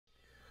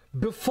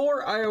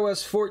Before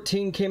iOS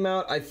 14 came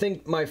out, I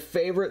think my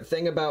favorite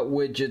thing about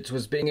widgets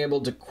was being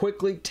able to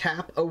quickly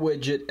tap a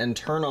widget and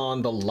turn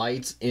on the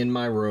lights in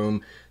my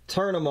room,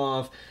 turn them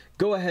off,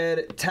 go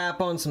ahead,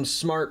 tap on some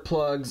smart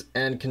plugs,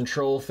 and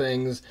control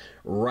things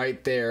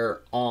right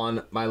there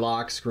on my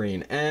lock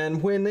screen.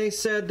 And when they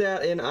said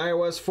that in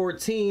iOS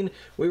 14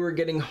 we were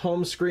getting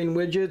home screen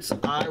widgets,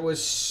 I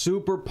was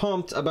super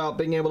pumped about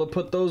being able to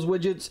put those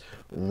widgets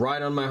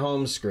right on my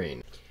home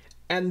screen.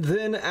 And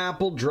then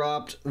Apple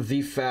dropped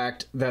the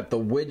fact that the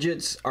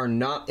widgets are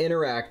not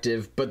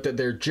interactive, but that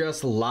they're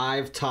just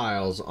live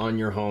tiles on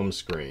your home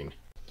screen.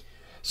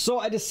 So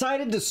I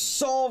decided to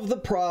solve the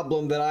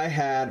problem that I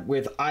had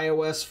with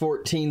iOS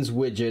 14's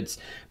widgets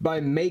by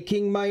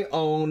making my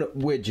own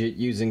widget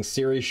using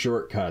Siri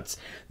shortcuts.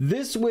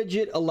 This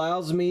widget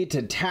allows me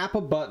to tap a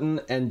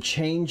button and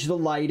change the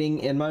lighting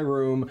in my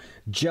room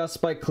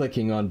just by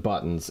clicking on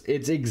buttons.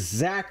 It's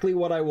exactly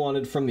what I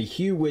wanted from the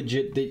Hue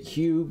widget that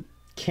Hue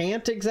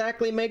can't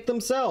exactly make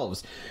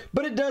themselves.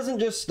 But it doesn't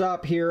just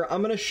stop here.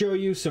 I'm going to show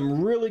you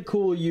some really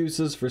cool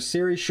uses for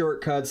Siri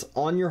shortcuts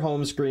on your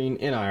home screen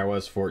in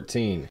iOS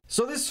 14.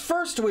 So this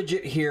first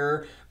widget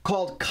here,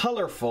 called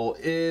Colorful,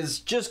 is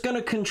just going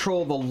to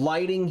control the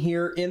lighting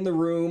here in the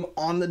room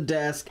on the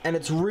desk, and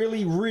it's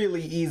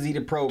really easy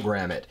to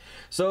program it.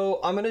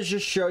 So I'm going to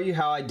just show you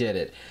how I did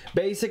it.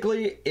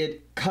 Basically,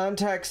 it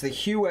contacts the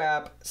Hue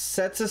app,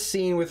 sets a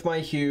scene with my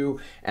Hue,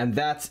 and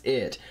that's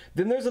it.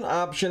 Then there's an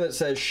option that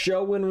says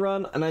show when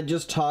run, and I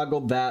just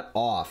toggled that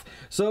off.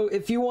 So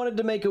if you wanted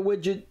to make a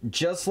widget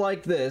just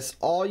like this,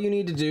 all you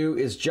need to do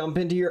is jump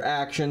into your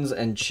actions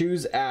and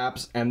choose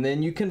apps, and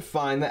then you can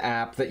find the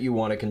app that you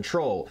want to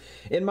control.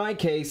 In my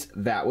case,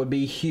 that would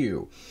be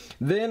Hue.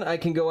 Then I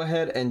can go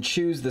ahead and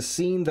choose the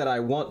scene that I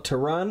want to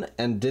run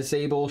and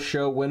disable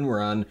show when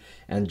run,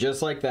 and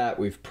just like that,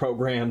 we've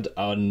programmed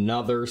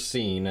another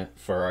scene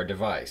for our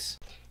device.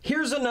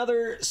 Here's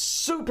another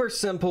super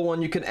simple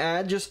one you can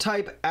add. Just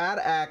type add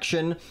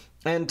action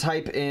and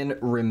type in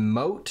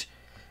remote,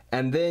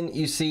 and then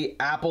you see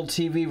Apple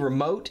TV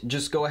remote.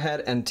 Just go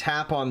ahead and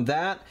tap on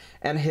that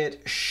and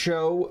hit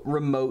show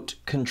remote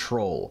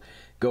control.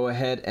 Go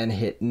ahead and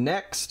hit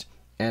next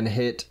and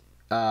hit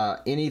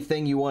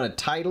anything you want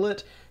to title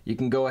it. You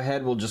can go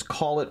ahead, we'll just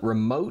call it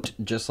remote,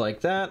 just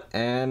like that,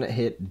 and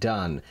hit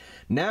done.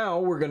 Now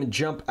we're going to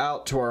jump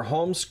out to our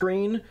home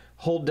screen,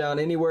 hold down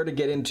anywhere to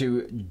get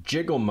into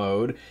jiggle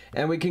mode,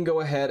 and we can go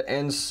ahead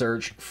and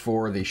search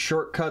for the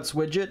shortcuts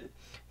widget,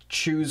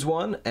 choose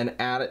one, and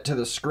add it to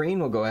the screen.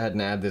 We'll go ahead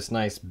and add this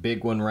nice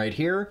big one right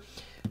here.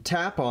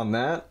 Tap on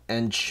that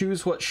and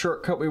choose what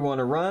shortcut we want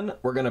to run.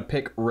 We're going to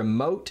pick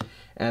remote,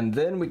 and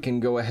then we can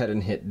go ahead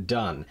and hit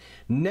done.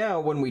 Now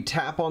when we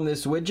tap on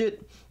this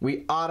widget,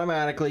 we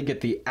automatically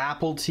get the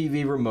Apple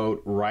TV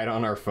remote right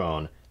on our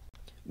phone.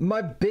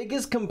 My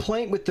biggest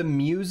complaint with the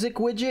music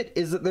widget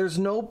is that there's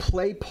no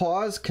play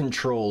pause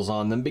controls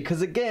on them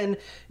because, again,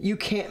 you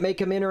can't make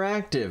them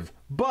interactive.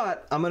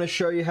 But I'm going to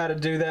show you how to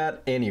do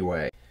that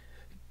anyway.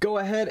 Go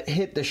ahead,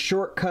 hit the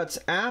Shortcuts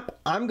app.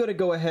 I'm going to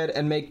go ahead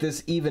and make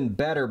this even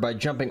better by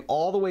jumping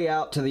all the way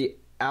out to the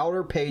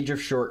outer page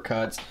of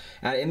Shortcuts,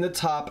 and in the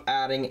top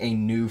adding a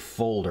new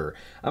folder.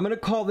 I'm going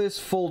to call this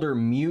folder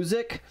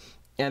Music,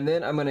 and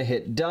then I'm going to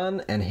hit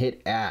Done and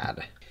hit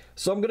Add.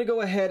 So I'm going to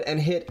go ahead and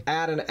hit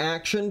Add an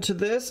Action to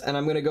this, and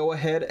I'm going to go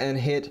ahead and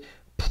hit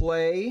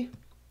Play.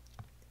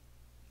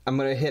 I'm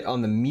going to hit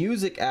on the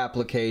Music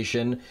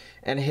application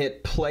and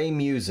hit Play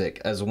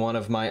Music as one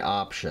of my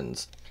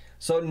options.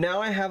 So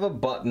now I have a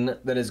button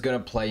that is going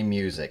to play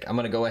music. I'm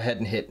going to go ahead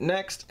and hit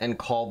next and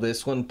call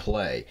this one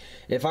play.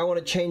 If I want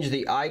to change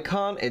the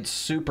icon, it's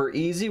super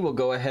easy. We'll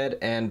go ahead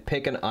and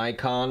pick an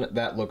icon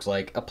that looks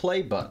like a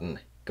play button.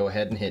 Go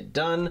ahead and hit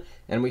done,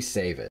 and we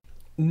save it.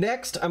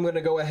 Next, I'm going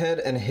to go ahead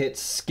and hit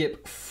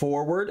skip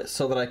forward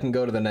so that I can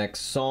go to the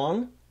next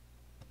song.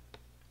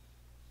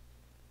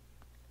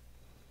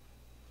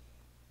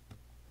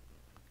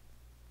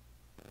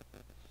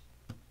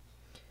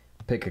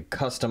 Pick a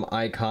custom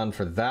icon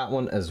for that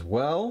one as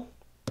well.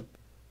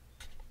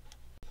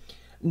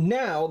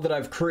 Now that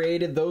I've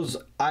created those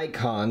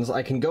icons,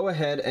 I can go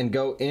ahead and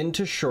go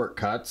into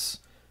Shortcuts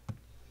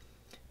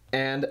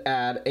and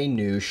add a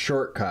new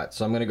shortcut.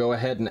 So I'm going to go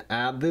ahead and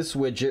add this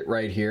widget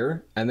right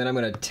here, and then I'm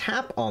going to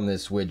tap on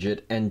this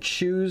widget and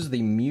choose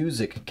the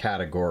music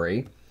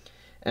category.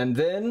 And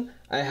then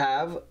I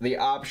have the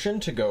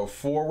option to go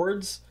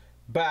forwards,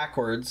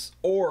 backwards,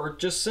 or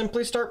just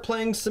simply start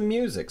playing some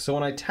music. So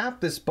when I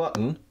tap this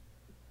button,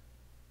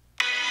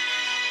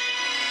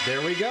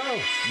 there we go,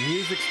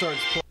 music starts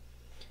playing.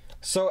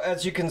 So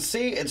as you can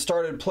see, it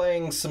started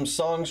playing some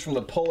songs from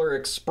the Polar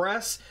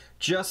Express,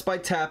 just by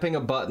tapping a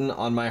button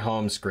on my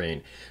home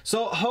screen.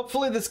 So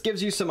hopefully this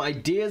gives you some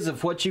ideas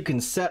of what you can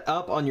set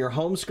up on your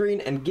home screen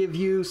and give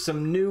you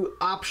some new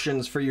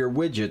options for your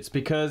widgets,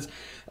 because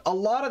a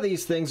lot of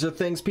these things are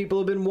things people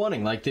have been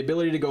wanting, like the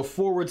ability to go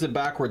forwards and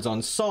backwards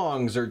on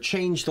songs, or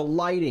change the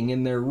lighting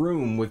in their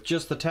room with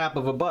just the tap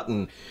of a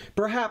button,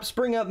 perhaps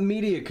bring up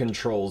media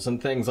controls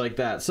and things like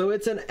that. So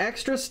it's an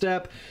extra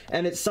step,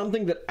 and it's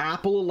something that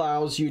Apple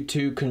allows you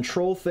to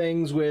control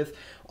things with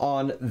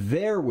on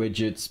their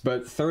widgets,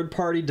 but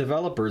third-party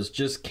developers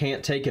just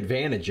can't take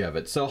advantage of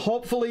it. So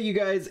hopefully you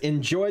guys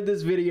enjoyed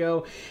this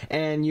video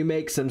and you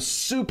make some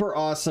super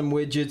awesome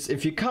widgets.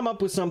 If you come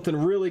up with something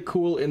really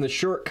cool in the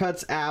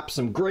Shortcuts app,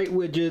 some great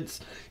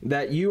widgets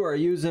that you are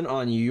using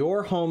on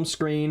your home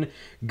screen,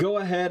 go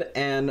ahead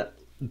and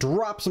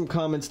drop some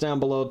comments down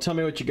below. Tell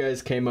me what you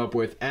guys came up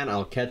with, and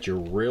I'll catch you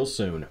real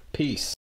soon. Peace.